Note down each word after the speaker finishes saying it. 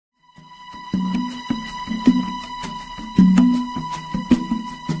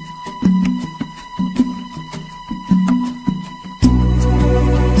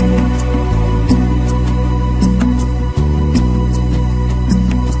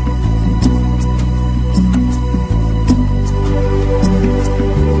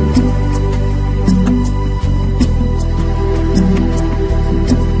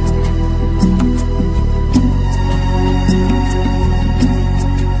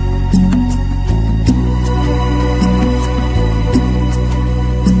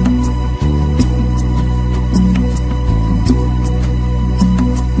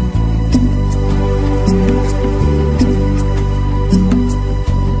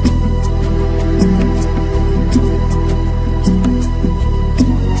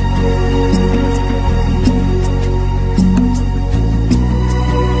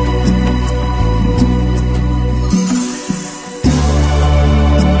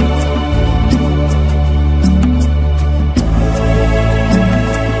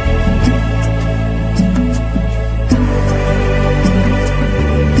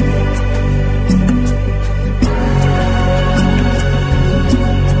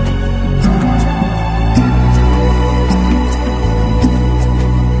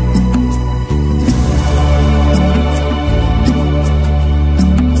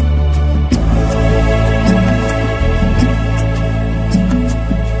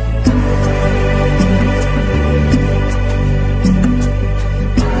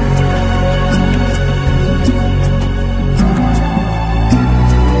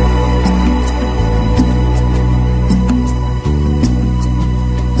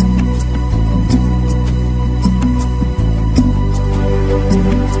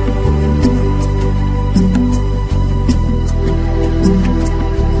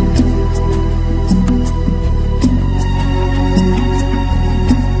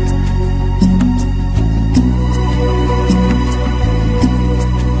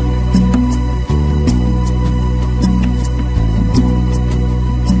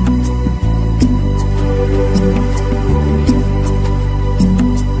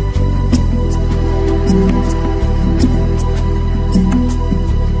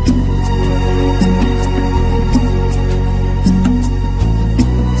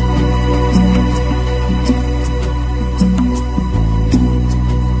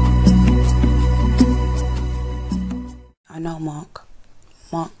Mark.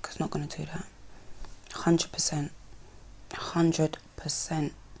 Mark is not going to do that. 100%.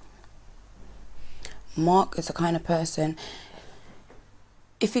 100%. Mark is the kind of person,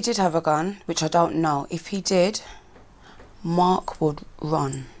 if he did have a gun, which I don't know, if he did, Mark would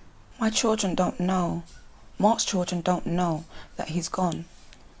run. My children don't know. Mark's children don't know that he's gone.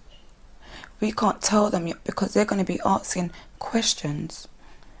 We can't tell them yet because they're going to be asking questions.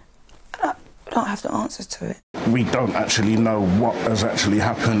 We don't have the answers to it. We don't actually know what has actually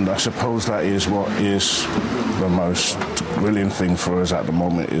happened. I suppose that is what is the most brilliant thing for us at the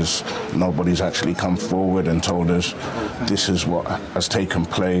moment, is nobody's actually come forward and told us this is what has taken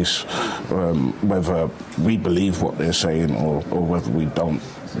place, whether we believe what they're saying or whether we don't.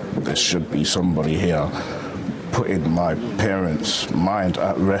 There should be somebody here putting my parents' mind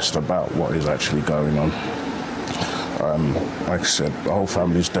at rest about what is actually going on. Like I said, the whole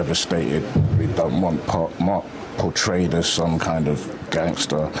family's devastated. We don't want Mark portrayed as some kind of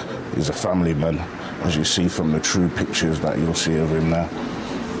gangster. He's a family man, as you see from the true pictures that you'll see of him now.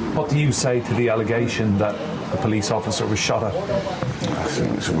 What do you say to the allegation that a police officer was shot at? I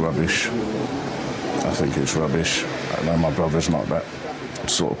think it's rubbish. I think it's rubbish. I know my brother's not that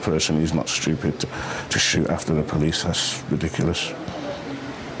sort of person. He's not stupid to shoot after the police. That's ridiculous.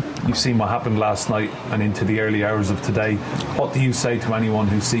 You've seen what happened last night and into the early hours of today. What do you say to anyone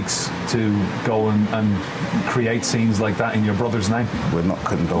who seeks to go and create scenes like that in your brother's name? We're not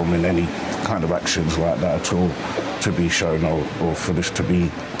condoning any kind of actions like that at all to be shown or for this to be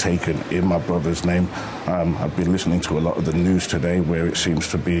taken in my brother's name. I've been listening to a lot of the news today where it seems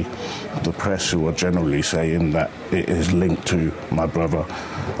to be the press who are generally saying that it is linked to my brother.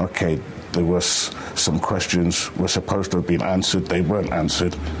 Okay, there was some questions were supposed to have been answered. They weren't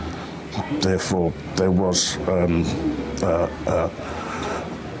answered. Therefore, there was a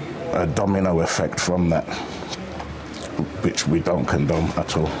domino effect from that, which we don't condone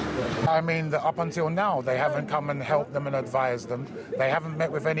at all. I mean, that up until now, they haven't come and helped them and advised them. They haven't met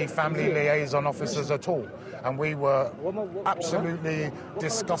with any family liaison officers at all. And we were absolutely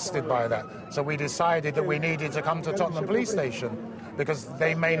disgusted by that. So we decided that we needed to come to Tottenham Police Station because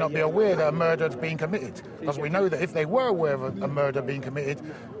they may not be aware that a murder had been committed. Because we know that if they were aware of a murder being committed,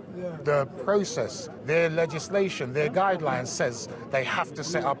 the process, their legislation, their guidelines says they have to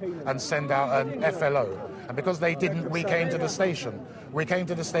set up and send out an FLO. And because they didn't, we came to the station. We came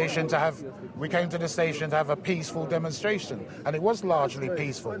to the station to have a peaceful demonstration, and it was largely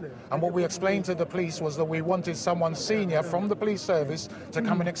peaceful. And what we explained to the police was that we wanted someone senior from the police service to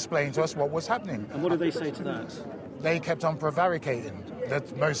come and explain to us what was happening. And what did they say to that? They kept on prevaricating. The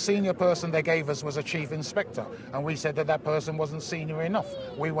most senior person they gave us was a chief inspector, and we said that that person wasn't senior enough.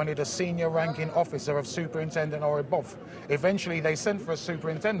 We wanted a senior ranking officer of superintendent or above. Eventually they sent for a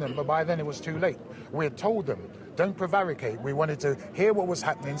superintendent, but by then it was too late. We had told them, don't prevaricate. We wanted to hear what was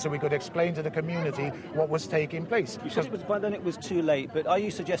happening so we could explain to the community what was taking place. You said by then it was too late, but are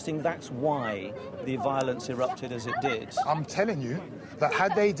you suggesting that's why the violence erupted as it did? I'm telling you that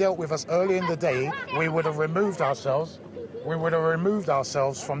had they dealt with us early in the day, we would have removed ourselves. We would have removed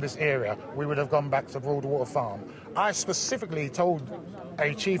ourselves from this area. We would have gone back to Broadwater Farm. I specifically told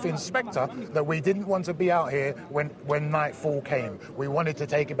a chief inspector that we didn't want to be out here when nightfall came. We wanted to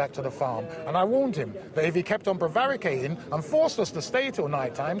take it back to the farm. And I warned him that if he kept on prevaricating and forced us to stay till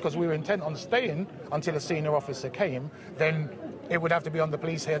night time, because we were intent on staying until a senior officer came, then it would have to be on the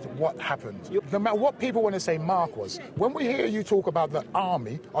police head what happened. No matter what people want to say Mark was, when we hear you talk about the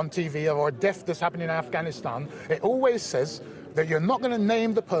army on TV or a death that's happening in Afghanistan, it always says that you're not going to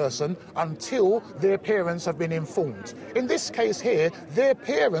name the person until their parents have been informed. In this case here, their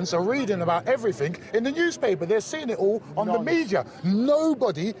parents are reading about everything in the newspaper. They're seeing it all on the media.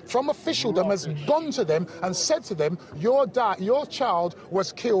 Nobody from officialdom has gone to them and said to them, your child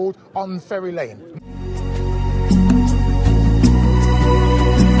was killed on Ferry Lane.